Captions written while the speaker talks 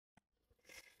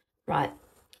Right.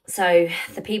 So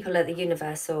the people at the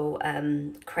Universal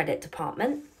Credit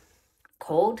Department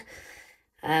called.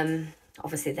 Um,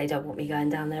 Obviously, they don't want me going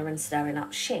down there and stirring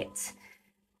up shit.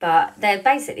 But they're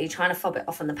basically trying to fob it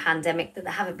off on the pandemic, that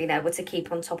they haven't been able to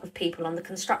keep on top of people on the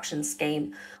construction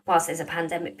scheme whilst there's a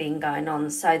pandemic being going on.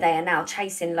 So they are now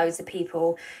chasing loads of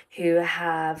people who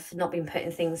have not been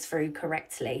putting things through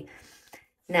correctly.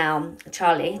 Now,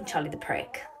 Charlie the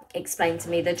prick, explained to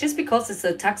me that just because it's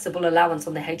a taxable allowance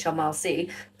on the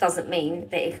HMRC doesn't mean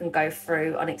that it can go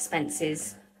through on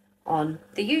expenses on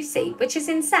the UC, which is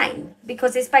insane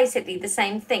because it's basically the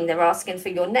same thing. They're asking for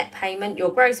your net payment,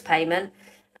 your gross payment,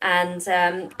 and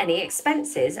any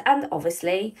expenses. And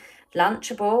obviously,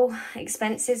 lunchable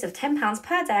expenses of £10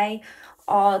 per day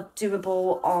are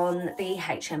doable on the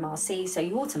HMRC. So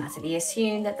you automatically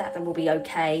assume that that will be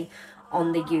okay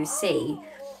on the UC.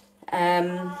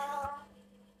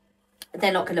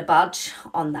 They're not going to budge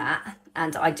on that,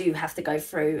 and I do have to go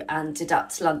through and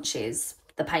deduct lunches,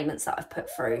 the payments that I've put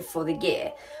through for the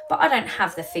year, but I don't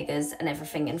have the figures and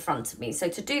everything in front of me. So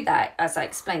to do that, as I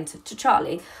explained to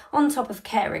Charlie, on top of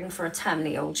caring for a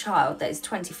terminally ill child that is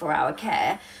 24-hour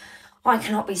care, I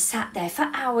cannot be sat there for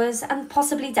hours and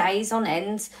possibly days on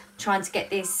end trying to get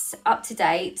this up to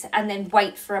date and then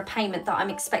wait for a payment that I'm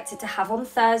expected to have on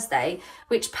Thursday,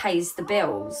 which pays the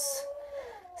bills.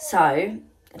 So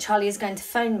Charlie is going to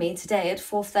phone me today at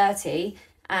 4:30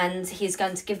 and he's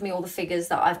going to give me all the figures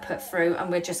that I've put through,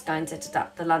 and we're just going to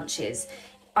deduct the lunches.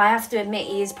 I have to admit,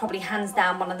 he is probably hands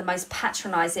down one of the most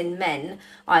patronising men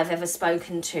I've ever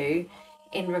spoken to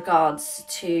in regards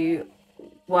to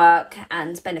work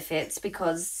and benefits,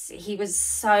 because he was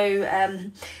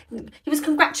so he was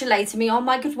congratulating me on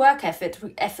my good work ethic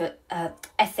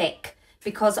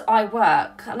because I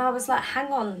work, and I was like,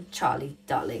 hang on, Charlie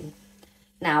darling.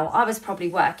 Now, I was probably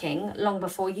working long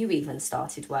before you even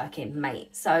started working,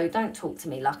 mate. So don't talk to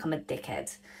me like I'm a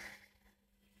dickhead.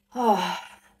 Oh,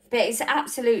 but it's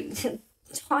absolute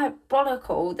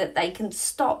diabolical that they can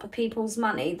stop people's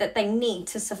money that they need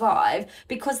to survive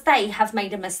because they have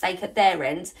made a mistake at their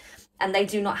end and they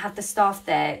do not have the staff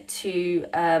there to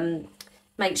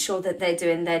make sure that they're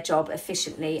doing their job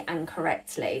efficiently and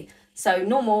correctly. So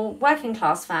normal working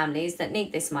class families that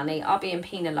need this money are being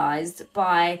penalised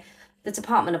by the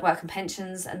Department of Work and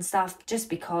Pensions and stuff just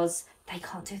because they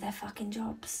can't do their fucking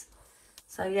jobs.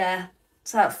 So yeah,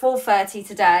 so at 4:30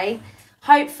 today,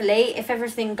 hopefully if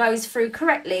everything goes through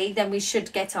correctly, then we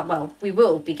should get our, well, we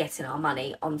will be getting our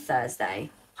money on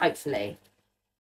Thursday, hopefully.